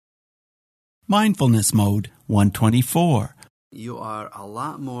Mindfulness Mode 124. You are a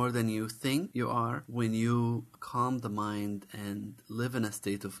lot more than you think you are when you calm the mind and live in a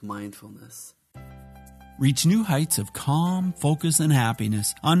state of mindfulness. Reach new heights of calm, focus, and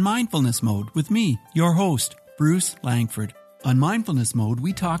happiness on Mindfulness Mode with me, your host, Bruce Langford. On Mindfulness Mode,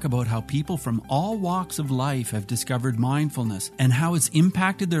 we talk about how people from all walks of life have discovered mindfulness and how it's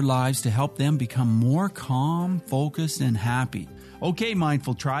impacted their lives to help them become more calm, focused, and happy. Okay,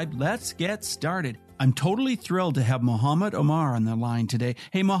 Mindful Tribe, let's get started. I'm totally thrilled to have Muhammad Omar on the line today.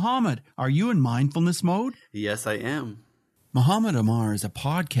 Hey, Muhammad, are you in Mindfulness Mode? Yes, I am. Muhammad Omar is a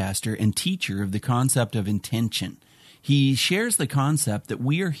podcaster and teacher of the concept of intention. He shares the concept that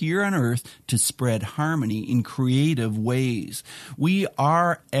we are here on earth to spread harmony in creative ways. We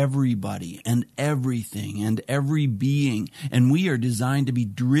are everybody and everything and every being, and we are designed to be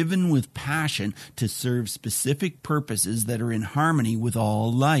driven with passion to serve specific purposes that are in harmony with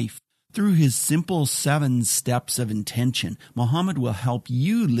all life. Through his simple 7 steps of intention, Muhammad will help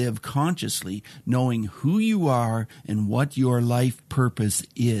you live consciously, knowing who you are and what your life purpose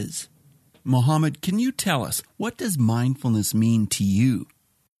is. Muhammad, can you tell us, what does mindfulness mean to you?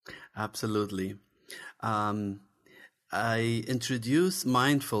 Absolutely. I introduce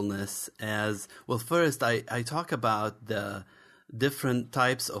mindfulness as, well, first I talk about the different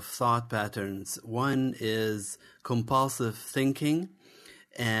types of thought patterns. One is compulsive thinking,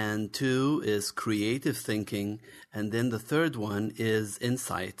 and 2 is creative thinking, and then the third one is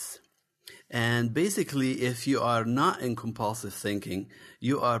insights. And basically, if you are not in compulsive thinking,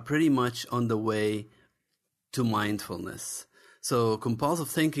 you are pretty much on the way to mindfulness. So compulsive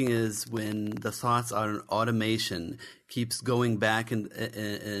thinking is when the thoughts are an automation, keeps going back in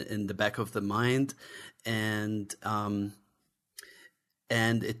the back of the mind, and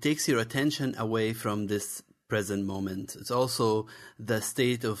it takes your attention away from this present moment. It's also the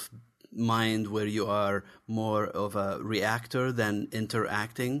state of mind where you are more of a reactor than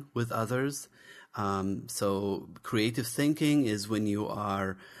interacting with others. So creative thinking is when you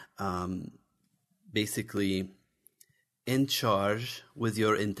are basically in charge with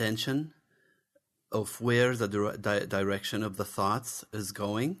your intention of where the direction of the thoughts is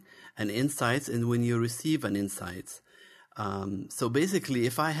going, and insights, and when you receive an insight. So basically,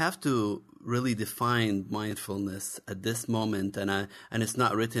 if I have to really define mindfulness at this moment, and it's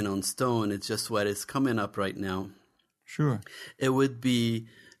not written on stone, it's just what is coming up right now. Sure. It would be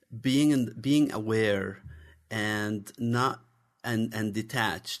being aware and not and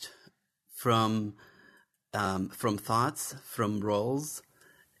detached from thoughts, from roles,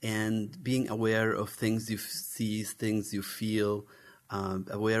 and being aware of things you see, things you feel,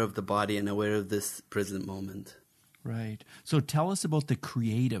 aware of the body, and aware of this present moment. Right. So tell us about the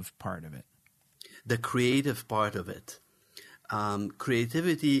creative part of it. The creative part of it.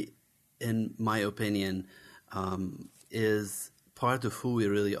 Creativity, in my opinion, is part of who we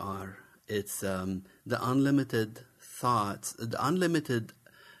really are. It's the unlimited thoughts, the unlimited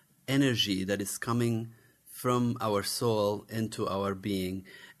energy that is coming from our soul into our being.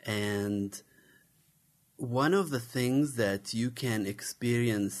 And one of the things that you can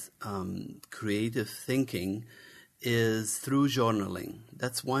experience creative thinking is through journaling.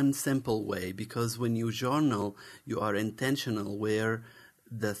 That's one simple way, because when you journal, you are intentional where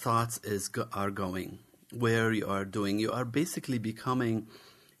the thoughts are going, where you are doing. You are basically becoming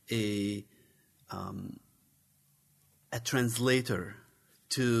a translator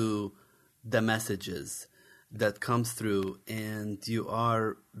to the messages that comes through, and you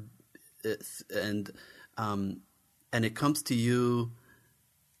are and it comes to you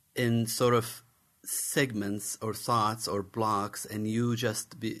in sort of segments or thoughts or blocks, and you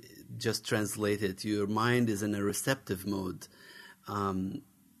just translate it. Your mind is in a receptive mode, and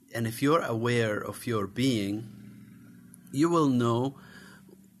if you're aware of your being, you will know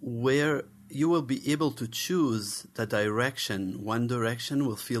where you will be able to choose the direction. One direction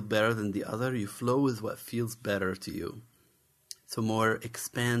will feel better than the other. You flow with what feels better to you. It's a more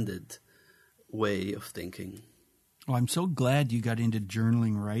expanded way of thinking. Well, I'm so glad you got into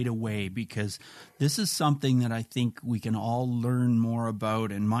journaling right away, because this is something that I think we can all learn more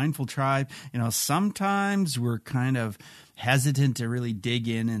about. And Mindful Tribe, sometimes we're kind of hesitant to really dig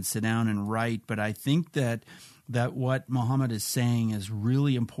in and sit down and write, but I think that what Muhammad is saying is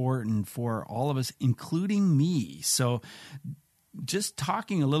really important for all of us, including me. So just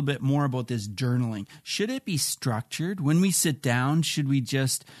talking a little bit more about this journaling, should it be structured? When we sit down, should we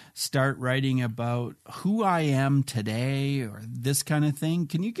just start writing about who I am today or this kind of thing?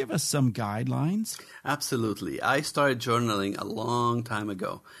 Can you give us some guidelines? Absolutely. I started journaling a long time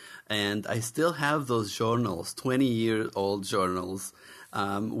ago, and I still have those journals, 20-year-old journals,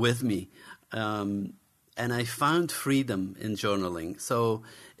 with me. and I found freedom in journaling. So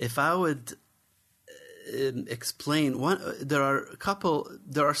if I would explain there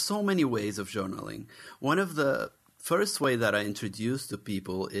are so many ways of journaling. One of the first way that I introduce to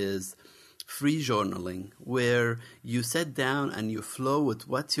people is free journaling, where you sit down and you flow with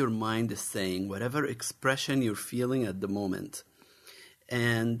what your mind is saying, whatever expression you're feeling at the moment.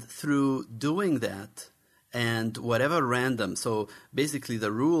 And through doing that, and whatever random, so basically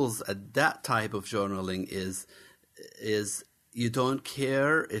the rules at that type of journaling is you don't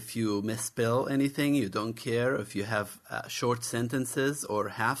care if you misspell anything. You don't care if you have short sentences or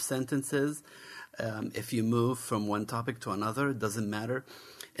half sentences. If you move from one topic to another, it doesn't matter.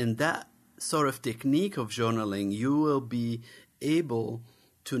 In that sort of technique of journaling, you will be able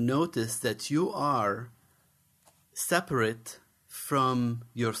to notice that you are separate from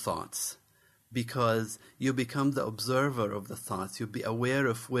your thoughts, because you become the observer of the thoughts. You'll be aware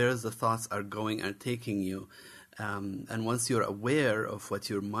of where the thoughts are going and taking you. And once you're aware of what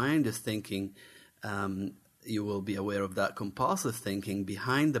your mind is thinking, you will be aware of that compulsive thinking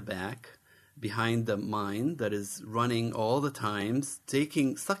behind the mind that is running all the time,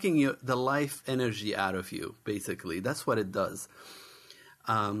 sucking the life energy out of you, basically. That's what it does.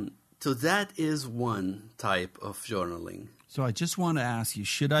 So that is one type of journaling. So I just want to ask you,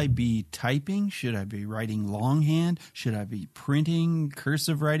 should I be typing? Should I be writing longhand? Should I be printing,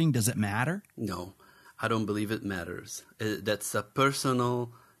 cursive writing? Does it matter? No, I don't believe it matters. That's a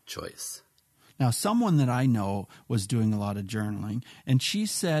personal choice. Now, someone that I know was doing a lot of journaling, and she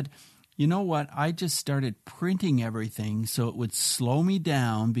said, you know what, I just started printing everything so it would slow me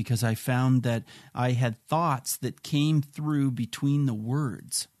down, because I found that I had thoughts that came through between the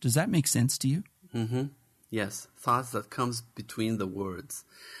words. Does that make sense to you? Mm-hmm. Yes, thoughts that comes between the words.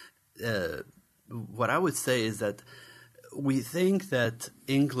 What I would say is that we think that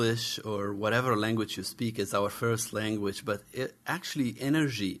English or whatever language you speak is our first language, but actually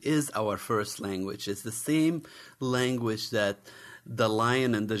energy is our first language. It's the same language that the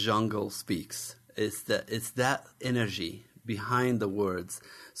lion in the jungle speaks. It's that energy behind the words.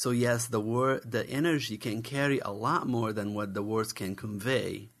 So yes, the energy can carry a lot more than what the words can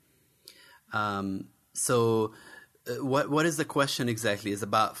convey. So what is the question exactly? Is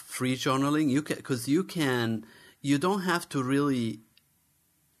about free journaling? You don't have to really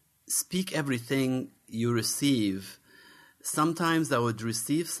speak everything you receive. Sometimes I would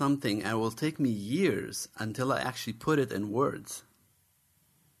receive something and it will take me years until I actually put it in words.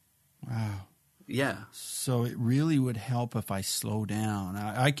 Wow. Yeah. So it really would help if I slow down.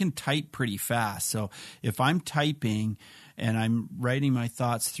 I can type pretty fast. So if I'm typing and I'm writing my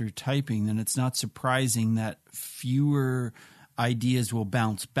thoughts through typing, then it's not surprising that fewer ideas will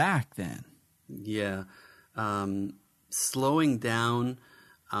bounce back then. Yeah. Slowing down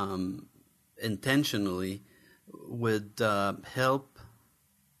intentionally would help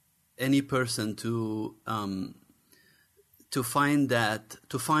any person to fine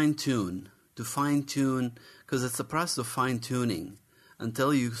tune, because it's a process of fine tuning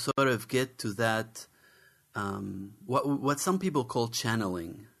until you sort of get to that what some people call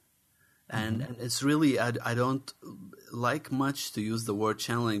channeling. And it's really, I don't like much to use the word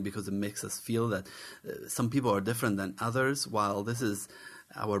channeling, because it makes us feel that some people are different than others. While this is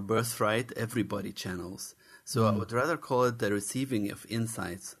our birthright, everybody channels. So I would rather call it the receiving of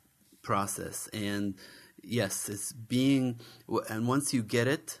insights process. And yes, it's being, and once you get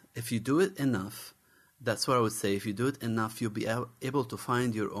it, if you do it enough, that's what I would say. If you do it enough, you'll be able to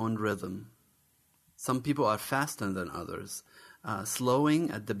find your own rhythm. Some people are faster than others.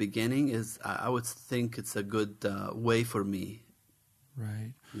 Slowing at the beginning is, I would think it's a good way for me.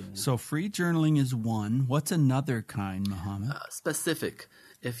 Right. Yeah. So free journaling is one. What's another kind, Muhammad? Specific.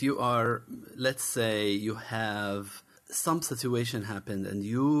 If you are, let's say you have some situation happened and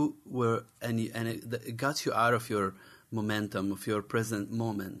you were, and it got you out of your momentum of your present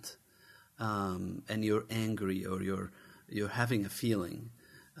moment, and you're angry or you're having a feeling.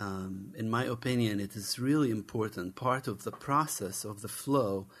 In my opinion, it is really important. Part of the process of the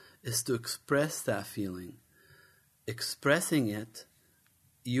flow is to express that feeling. Expressing it,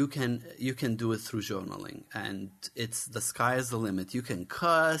 you can do it through journaling, and it's the sky is the limit. You can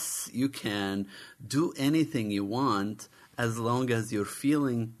cuss, you can do anything you want as long as you're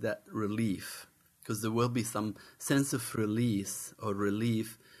feeling that relief, because there will be some sense of release or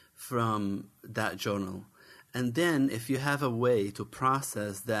relief from that journal. And then if you have a way to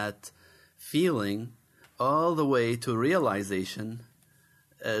process that feeling all the way to realization,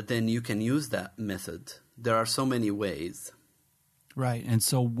 then you can use that method. There are so many ways. Right. And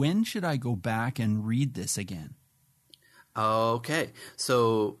so when should I go back and read this again? Okay.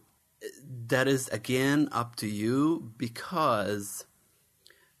 So that is again up to you, because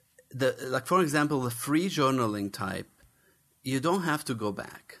like for example, the free journaling type, you don't have to go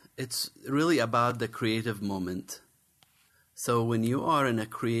back. It's really about the creative moment. So when you are in a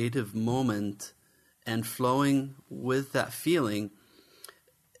creative moment and flowing with that feeling,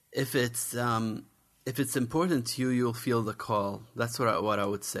 if it's important to you, you'll feel the call. That's what I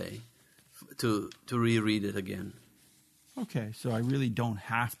would say, to reread it again. Okay, so I really don't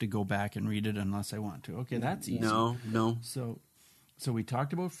have to go back and read it unless I want to. Okay, that's easy. No. So we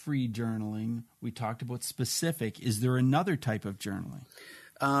talked about free journaling. We talked about specific. Is there another type of journaling?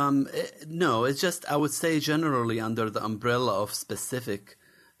 No, it's just, I would say generally under the umbrella of specific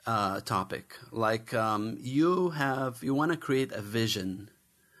topic. Like you want to create a vision.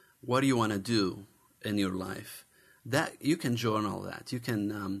 What do you want to do in your life? That you can journal that. You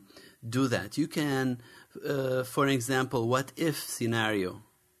can do that. You can, for example, what if scenario?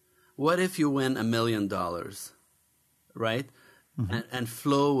 What if you win $1 million, right? Mm-hmm. And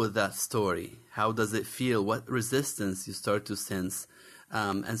flow with that story. How does it feel? What resistance you start to sense?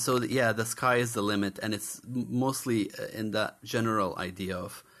 And so, the sky is the limit, and it's mostly in that general idea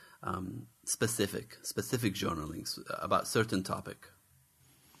of specific journalings about certain topic.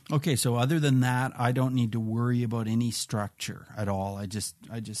 Okay, so other than that, I don't need to worry about any structure at all. I just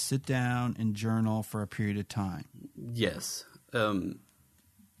sit down and journal for a period of time. Yes.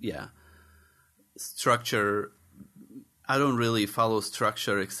 Structure. I don't really follow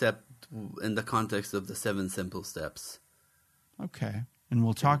structure except in the context of the 7 simple steps. Okay. And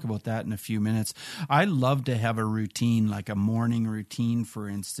we'll talk about that in a few minutes. I love to have a routine, like a morning routine, for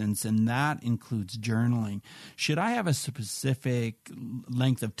instance, and that includes journaling. Should I have a specific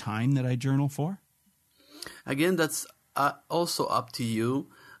length of time that I journal for? Again, that's also up to you.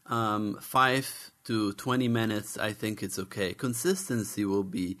 5 to 20 minutes, I think it's okay. Consistency will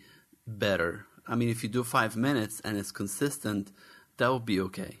be better. I mean, if you do 5 minutes and it's consistent, that will be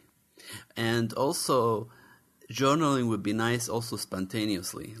okay. And also, journaling would be nice also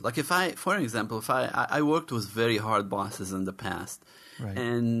spontaneously. Like for example, I worked with very hard bosses in the past. Right.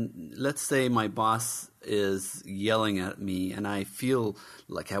 And let's say my boss is yelling at me and I feel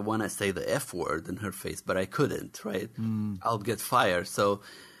like I want to say the F word in her face, but I couldn't, right? I'll get fired. So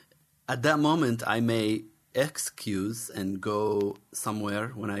at that moment, I may excuse and go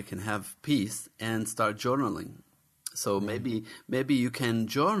somewhere when I can have peace and start journaling. So maybe you can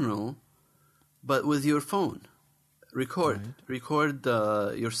journal, but with your phone. Record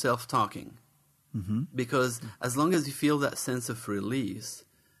yourself talking. Mm-hmm. Because as long as you feel that sense of release,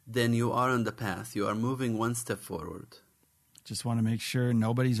 then you are on the path. You are moving one step forward. Just want to make sure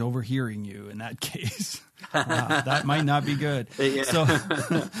nobody's overhearing you in that case. Wow, that might not be good. Yeah. So,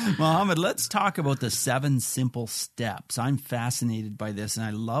 Mohammed, let's talk about the 7 simple steps. I'm fascinated by this, and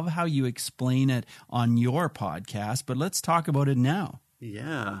I love how you explain it on your podcast, but let's talk about it now.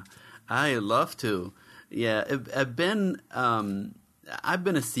 Yeah, I love to. Yeah, I've been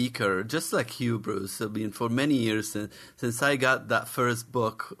a seeker, just like you, Bruce. I mean, for many years, since I got that first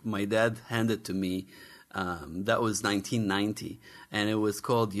book my dad handed to me, that was 1990, and it was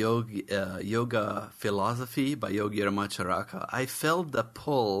called Yoga Philosophy by Yogi Ramacharaka. I felt the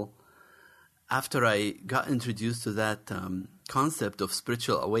pull after I got introduced to that concept of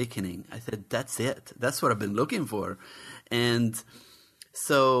spiritual awakening. I said, that's it. That's what I've been looking for. And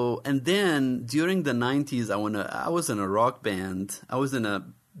then during the 90s, I was in a rock band. I was in a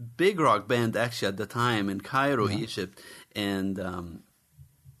big rock band actually at the time in Cairo, Egypt. And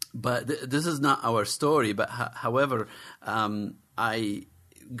but this is not our story. But however, I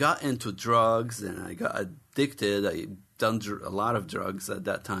got into drugs and I got addicted. I done a lot of drugs at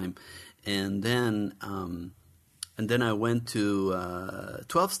that time, and then I went to a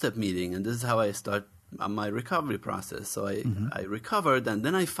 12-step meeting, and this is how I started my recovery process. So I recovered, and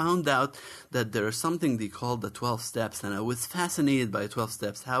then I found out that there is something they call the 12 steps, and I was fascinated by 12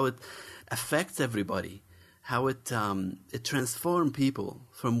 steps, how it affects everybody, how it transforms people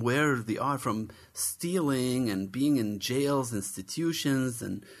from where they are, from stealing and being in jails, institutions,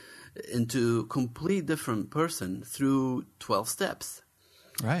 and into complete different person through 12 steps.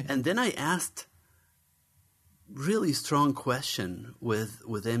 Right. And then I asked really strong question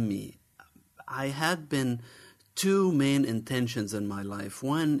within me. I had been 2 main intentions in my life.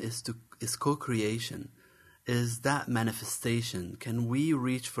 One is co-creation, is that manifestation. Can we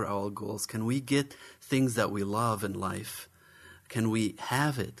reach for our goals? Can we get things that we love in life? Can we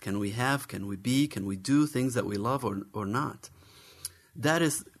have it? Can we be? Can we do things that we love or not? That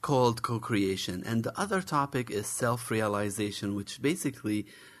is called co-creation. And the other topic is self-realization, which basically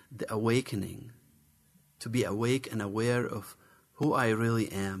the awakening. To be awake and aware of who I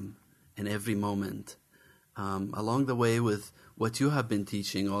really am, in every moment, along the way with what you have been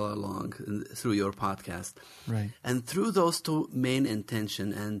teaching all along through your podcast. Right. And through those two main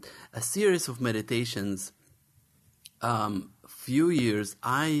intention and a series of meditations, few years,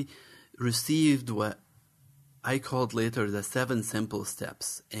 I received what I called later the 7 simple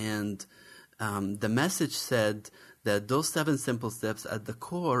steps. And the message said that those 7 simple steps at the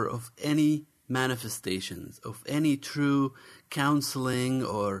core of any manifestations, of any true counseling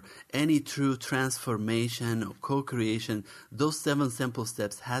or any true transformation or co-creation, those 7 simple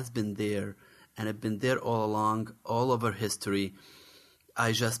steps has been there and have been there all along, all over history.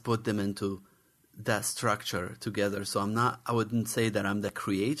 I just put them into that structure together. So I wouldn't say that I'm the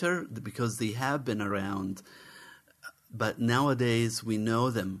creator, because they have been around, but nowadays we know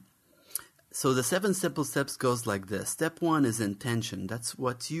them. So the 7 simple steps goes like this. Step 1 is intention. That's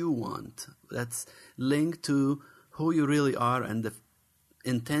what you want. That's linked to who you really are and the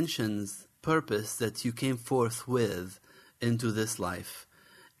intentions, purpose that you came forth with into this life.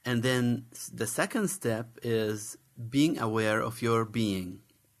 And then the second step is being aware of your being.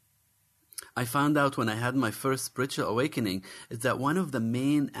 I found out when I had my first spiritual awakening is that one of the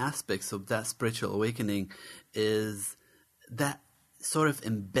main aspects of that spiritual awakening is that sort of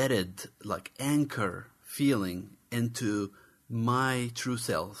embedded, like anchor feeling into my true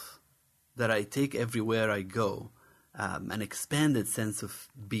self that I take everywhere I go, an expanded sense of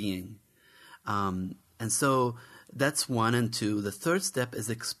being. And so that's 1 and 2. The third step is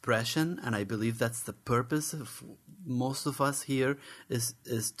expression, and I believe that's the purpose of most of us here is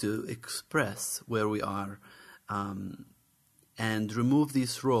to express where we are, and remove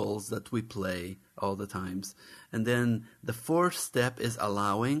these roles that we play all the times. And then the 4th step is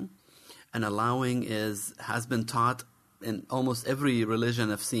allowing, and allowing has been taught in almost every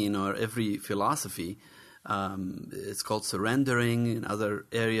religion I've seen or every philosophy. It's called surrendering. In other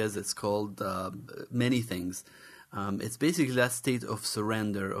areas, it's called many things. It's basically that state of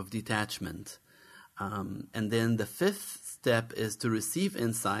surrender, of detachment. And then the 5th step is to receive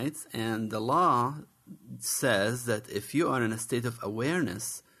insights, and the law says that if you are in a state of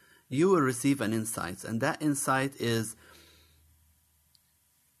awareness, you will receive an insight, and that insight is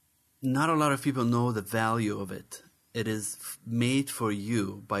not a lot of people know the value of it. It is made for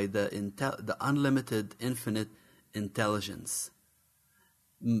you by the unlimited, infinite intelligence,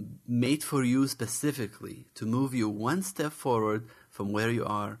 made for you specifically to move you one step forward from where you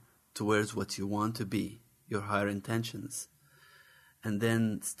are towards what you want to be, your higher intentions. And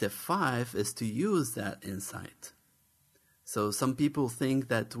then step 5 is to use that insight. So some people think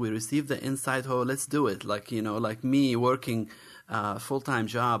that we receive the insight, oh, let's do it. Like me working a full-time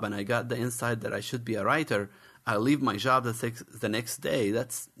job, and I got the insight that I should be a writer. I'll leave my job the next day.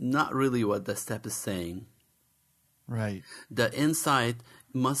 That's not really what the step is saying. Right. The insight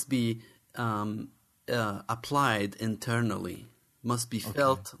must be applied internally, must be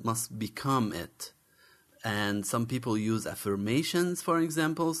felt, must become it. And some people use affirmations, for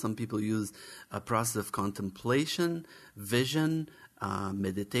example. Some people use a process of contemplation, vision,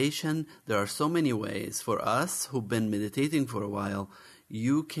 meditation. There are so many ways. For us who've been meditating for a while,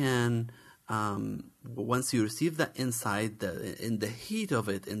 you can, once you receive that insight, in the heat of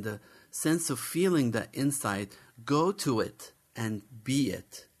it, in the sense of feeling that insight, go to it and be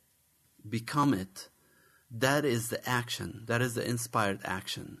it, become it. That is the action. That is the inspired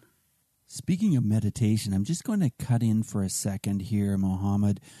action. Speaking of meditation, I'm just going to cut in for a second here,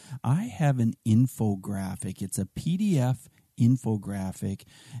 Mohammed. I have an infographic. It's a PDF infographic.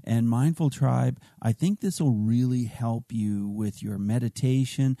 And Mindful Tribe, I think this will really help you with your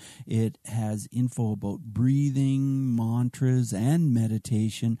meditation. It has info about breathing, mantras, and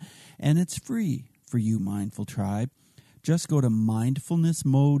meditation. And it's free for you, Mindful Tribe. Just go to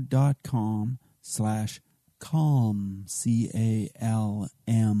mindfulnessmode.com/calm, CALM.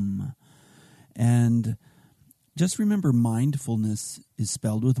 And just remember, mindfulness is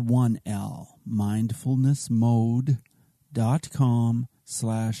spelled with 1 L. mindfulnessmode.com/calm,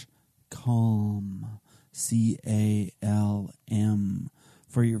 CALM,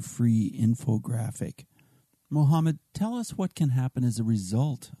 for your free infographic. Mohammed, tell us what can happen as a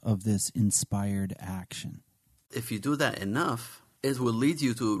result of this inspired action. If you do that enough, it will lead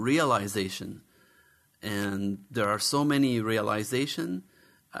you to realization. And there are so many realizations.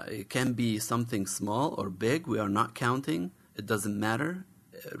 It can be something small or big. We are not counting. It doesn't matter.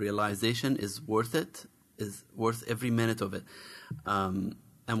 Realization is worth it, is worth every minute of it. And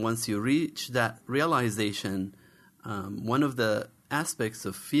once you reach that realization, one of the aspects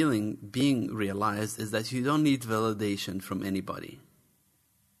of being realized is that you don't need validation from anybody.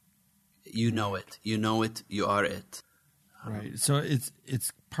 You know it. You know it. You are it. Right. So it's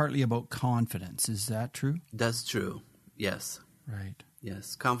partly about confidence. Is that true? That's true. Yes. Right.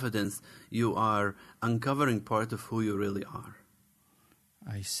 Yes. Confidence. You are uncovering part of who you really are.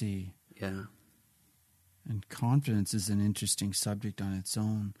 I see. Yeah. And confidence is an interesting subject on its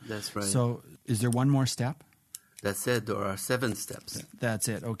own. That's right. So is there one more step? That's it. There are 7 steps. That's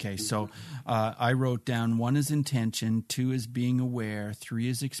it. Okay. So I wrote down 1 is intention, 2 is being aware, 3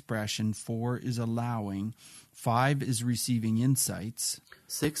 is expression, 4 is allowing, 5 is receiving insights.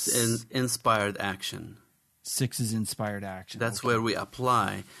 6 is inspired action. 6 is inspired action. That's where we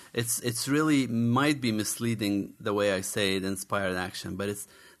apply. It's really might be misleading the way I say it, inspired action, but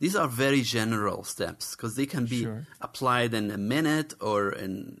these are very general steps because they can be applied in a minute or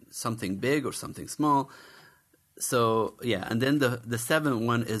in something big or something small. So, yeah, and then the 7th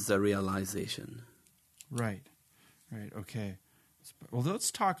one is the realization. Right, okay. Well,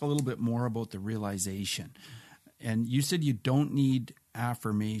 let's talk a little bit more about the realization. And you said you don't need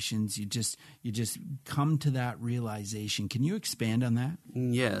affirmations, you just come to that realization. Can you expand on that?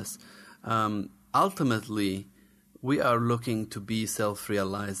 Yes. Ultimately, we are looking to be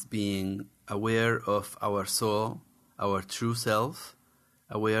self-realized, being aware of our soul, our true self,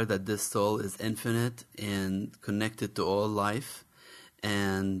 aware that this soul is infinite and connected to all life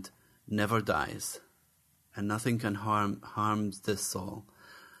and never dies, and nothing can harm this soul.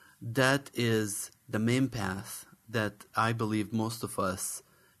 That is the main path that I believe most of us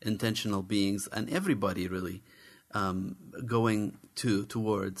intentional beings and everybody really going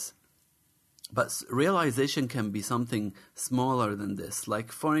towards. But realization can be something smaller than this.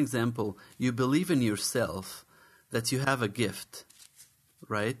 Like, for example, you believe in yourself that you have a gift,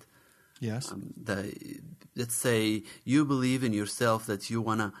 right? Yes. Let's say you believe in yourself that you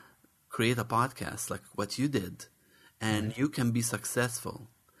want to create a podcast like what you did, and you can be successful.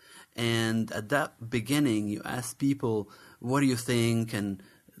 And at that beginning, you ask people, what do you think, and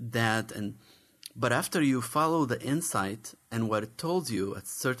that, but after you follow the insight and what it told you at a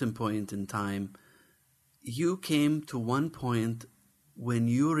certain point in time, you came to one point when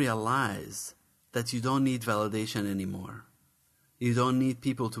you realize that you don't need validation anymore. You don't need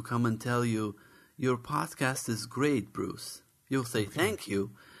people to come and tell you, your podcast is great, Bruce. You'll say, thank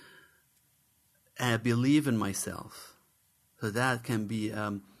you. I believe in myself. So that can be,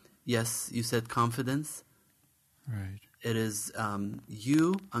 yes, you said confidence. Right. It is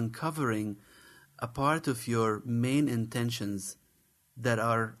you uncovering a part of your main intentions that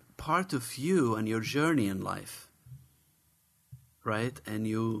are part of you and your journey in life, right? And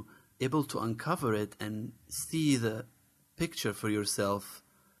you able to uncover it and see the picture for yourself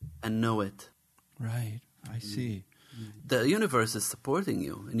and know it. Right, I see. The universe is supporting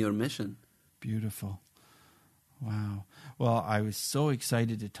you in your mission. Beautiful. Wow. Well, I was so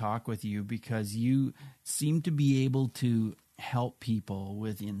excited to talk with you because you seem to be able to help people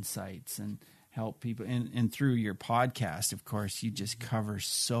with insights and help people. And through your podcast, of course, you just cover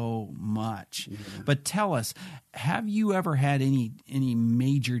so much. Mm-hmm. But tell us, have you ever had any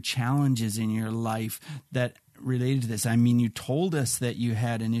major challenges in your life that related to this? I mean, you told us that you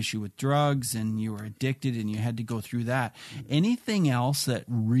had an issue with drugs and you were addicted and you had to go through that. Anything else that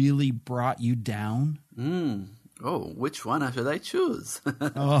really brought you down? Oh, which one should I choose?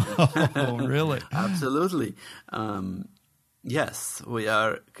 Oh, really? Absolutely. Yes, we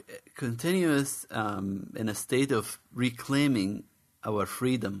are continuous in a state of reclaiming our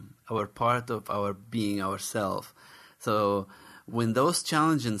freedom, our part of our being ourselves. So when those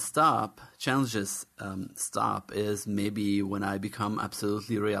challenges stop is maybe when I become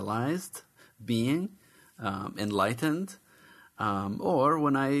absolutely realized being, enlightened, or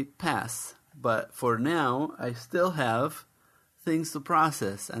when I pass. But for now, I still have things to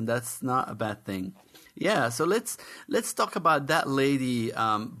process, and that's not a bad thing. Yeah, so let's talk about that lady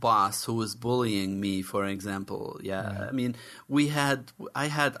boss who was bullying me, for example. Yeah, right. I mean, I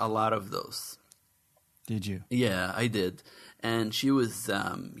had a lot of those. Did you? Yeah, I did. And she was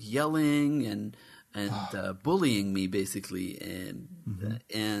yelling and bullying me, basically.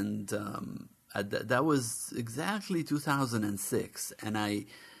 And that was exactly 2006. And I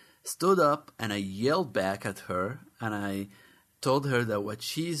stood up and I yelled back at her. And I told her that what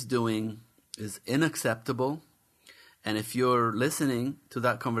she's doing is unacceptable. And if you're listening to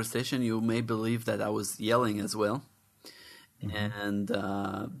that conversation, you may believe that I was yelling as well. And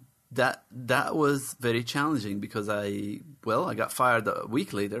that was very challenging because I got fired a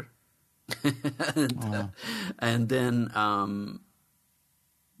week later. And then, I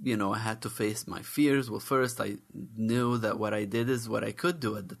had to face my fears. Well, first I knew that what I did is what I could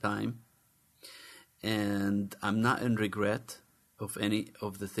do at the time. And I'm not in regret of any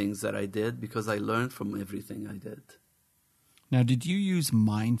of the things that I did because I learned from everything I did. Now, did you use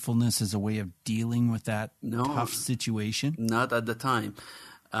mindfulness as a way of dealing with that No. tough situation? Not at the time.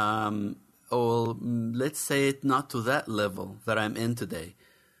 Or let's say it not to that level that I'm in today.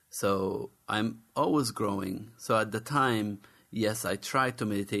 So I'm always growing. So at the time, yes, I tried to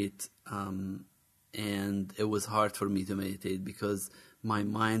meditate, and it was hard for me to meditate because my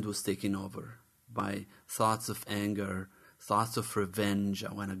mind was taken over by thoughts of anger, thoughts of revenge.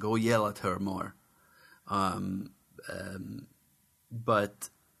 I want to go yell at her more. But,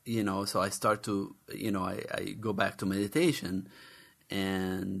 so I start to, I go back to meditation,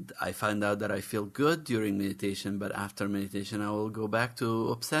 and I find out that I feel good during meditation, but after meditation I will go back to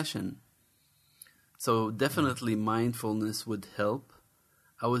obsession. So definitely mindfulness would help.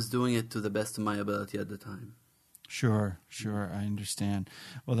 I was doing it to the best of my ability at the time. Sure, I understand.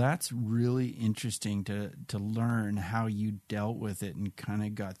 Well, that's really interesting to learn how you dealt with it and kind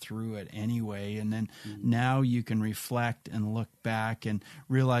of got through it anyway. And then now you can reflect and look back and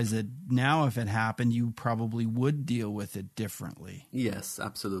realize that now if it happened, you probably would deal with it differently. Yes,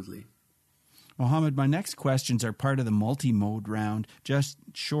 absolutely. Mohammed, my next questions are part of the multi-mode round. Just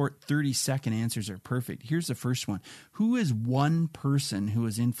short 30-second answers are perfect. Here's the first one. Who is one person who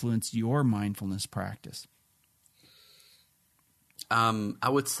has influenced your mindfulness practice? I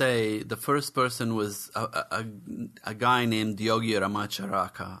would say the first person was a guy named Yogi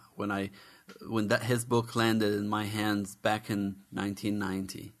Ramacharaka when his book landed in my hands back in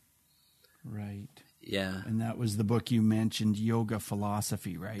 1990. Right. Yeah. And that was the book you mentioned, Yoga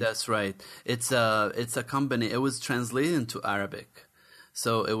Philosophy, right? That's right. It's a company. It was translated into Arabic,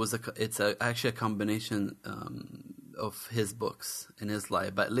 so actually a combination of his books in his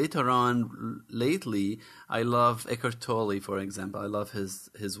life. But lately, I love Eckhart Tolle, for example. I love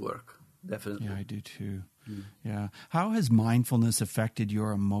his work, definitely. Yeah, I do too. Yeah. How has mindfulness affected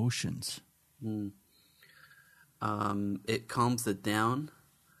your emotions? It calms it down,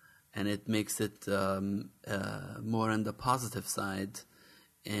 and it makes it more on the positive side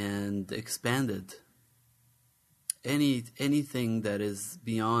and expanded. Anything that is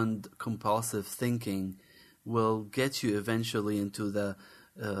beyond compulsive thinking will get you eventually into the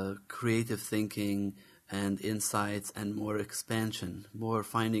creative thinking and insights and more expansion, more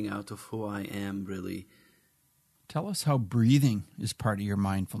finding out of who I am really. Tell us how breathing is part of your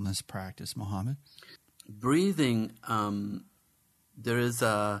mindfulness practice, Mohammed. Breathing, there is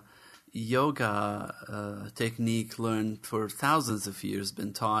a yoga technique learned for thousands of years,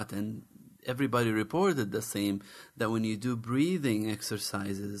 been taught, and everybody reported the same, that when you do breathing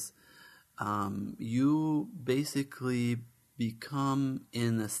exercises, you basically become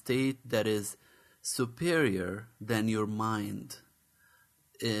in a state that is superior than your mind.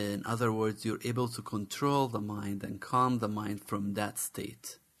 In other words, you're able to control the mind and calm the mind from that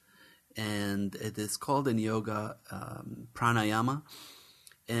state. And it is called in yoga pranayama.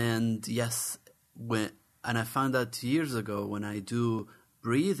 And yes, and I found out years ago when I do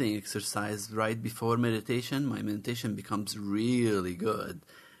breathing exercise right before meditation, my meditation becomes really good.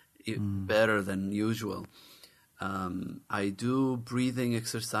 Better than usual. I do breathing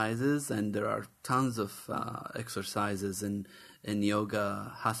exercises, and there are tons of exercises in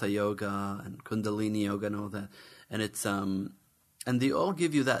yoga, hatha yoga, and kundalini yoga, and all that. And it's and they all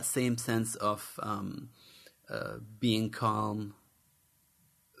give you that same sense of being calm,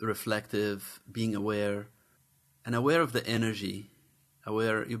 reflective, being aware, and aware of the energy.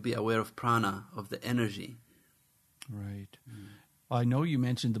 You'll be aware of prana, of the energy. Right. I know you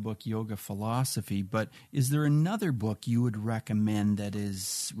mentioned the book Yoga Philosophy, but is there another book you would recommend that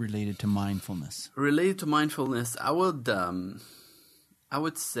is related to mindfulness? Related to mindfulness, I would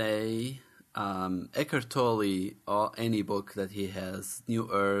say Eckhart Tolle, or any book that he has, New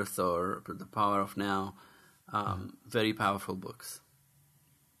Earth or The Power of Now, very powerful books.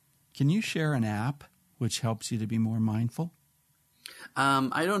 Can you share an app which helps you to be more mindful?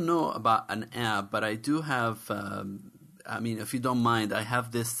 I don't know about an app, but I do have... if you don't mind, I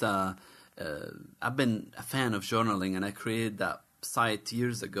have this, I've been a fan of journaling, and I created that site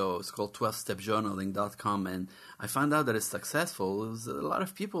years ago. It's called 12stepjournaling.com, and I found out that it's successful. A lot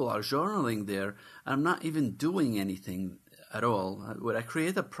of people are journaling there, and I'm not even doing anything at all. Where I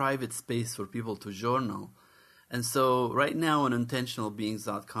create a private space for people to journal. And so right now on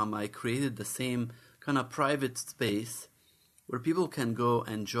intentionalbeings.com, I created the same kind of private space where people can go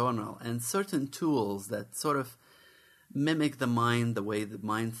and journal, and certain tools that sort of mimic the mind, the way the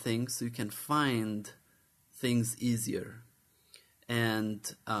mind thinks, so you can find things easier. And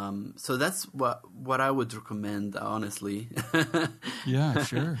so that's what I would recommend, honestly. Yeah,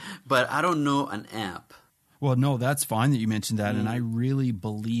 sure. But I don't know an app. Well, no, that's fine that you mentioned that, and I really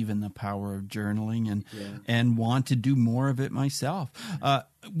believe in the power of journaling and want to do more of it myself.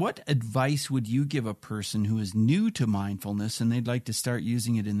 What advice would you give a person who is new to mindfulness and they'd like to start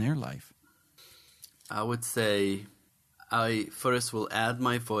using it in their life? I would say I first will add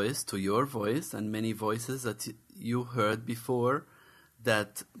my voice to your voice and many voices that you heard before,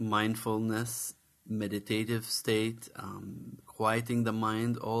 that mindfulness, meditative state, quieting the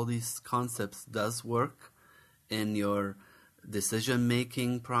mind, all these concepts does work in your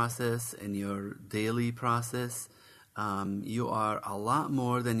decision-making process, in your daily process. You are a lot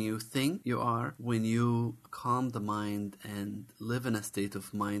more than you think you are when you calm the mind and live in a state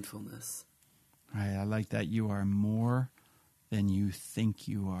of mindfulness. Right, I like that. You are more than you think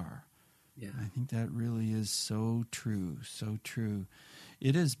you are. Yeah. I think that really is so true, so true.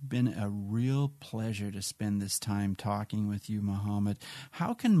 It has been a real pleasure to spend this time talking with you, Muhammad.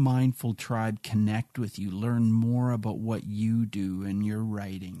 How can Mindful Tribe connect with you, learn more about what you do and your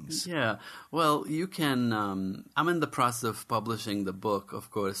writings? Yeah, well, you can, I'm in the process of publishing the book, of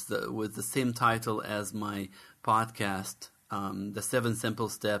course, with the same title as my podcast, The 7 Simple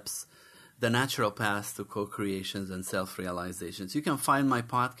Steps, The Natural Path to Co-Creations and Self-Realizations. You can find my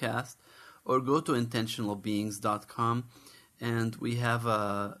podcast or go to intentionalbeings.com, and we have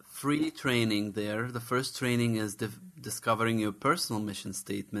a free training there. The first training is discovering your personal mission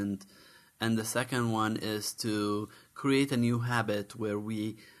statement, and the second one is to create a new habit where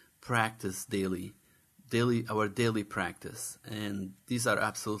we practice our daily practice, and these are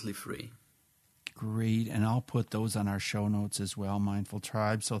absolutely free. Great, and I'll put those on our show notes as well, Mindful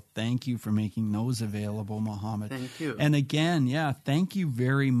Tribe. So thank you for making those available, Muhammad. Thank you. And again, thank you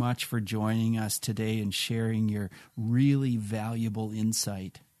very much for joining us today and sharing your really valuable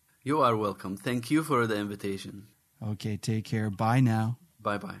insight. You are welcome. Thank you for the invitation. Okay, take care. Bye now.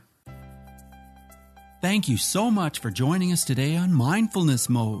 Bye-bye. Thank you so much for joining us today on Mindfulness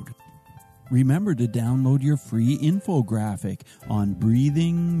Mode. Remember to download your free infographic on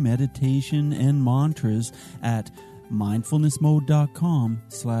breathing, meditation, and mantras at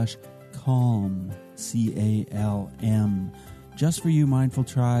mindfulnessmode.com/calm, CALM. Just for you, Mindful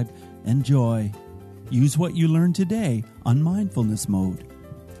Tribe. Enjoy. Use what you learned today on Mindfulness Mode.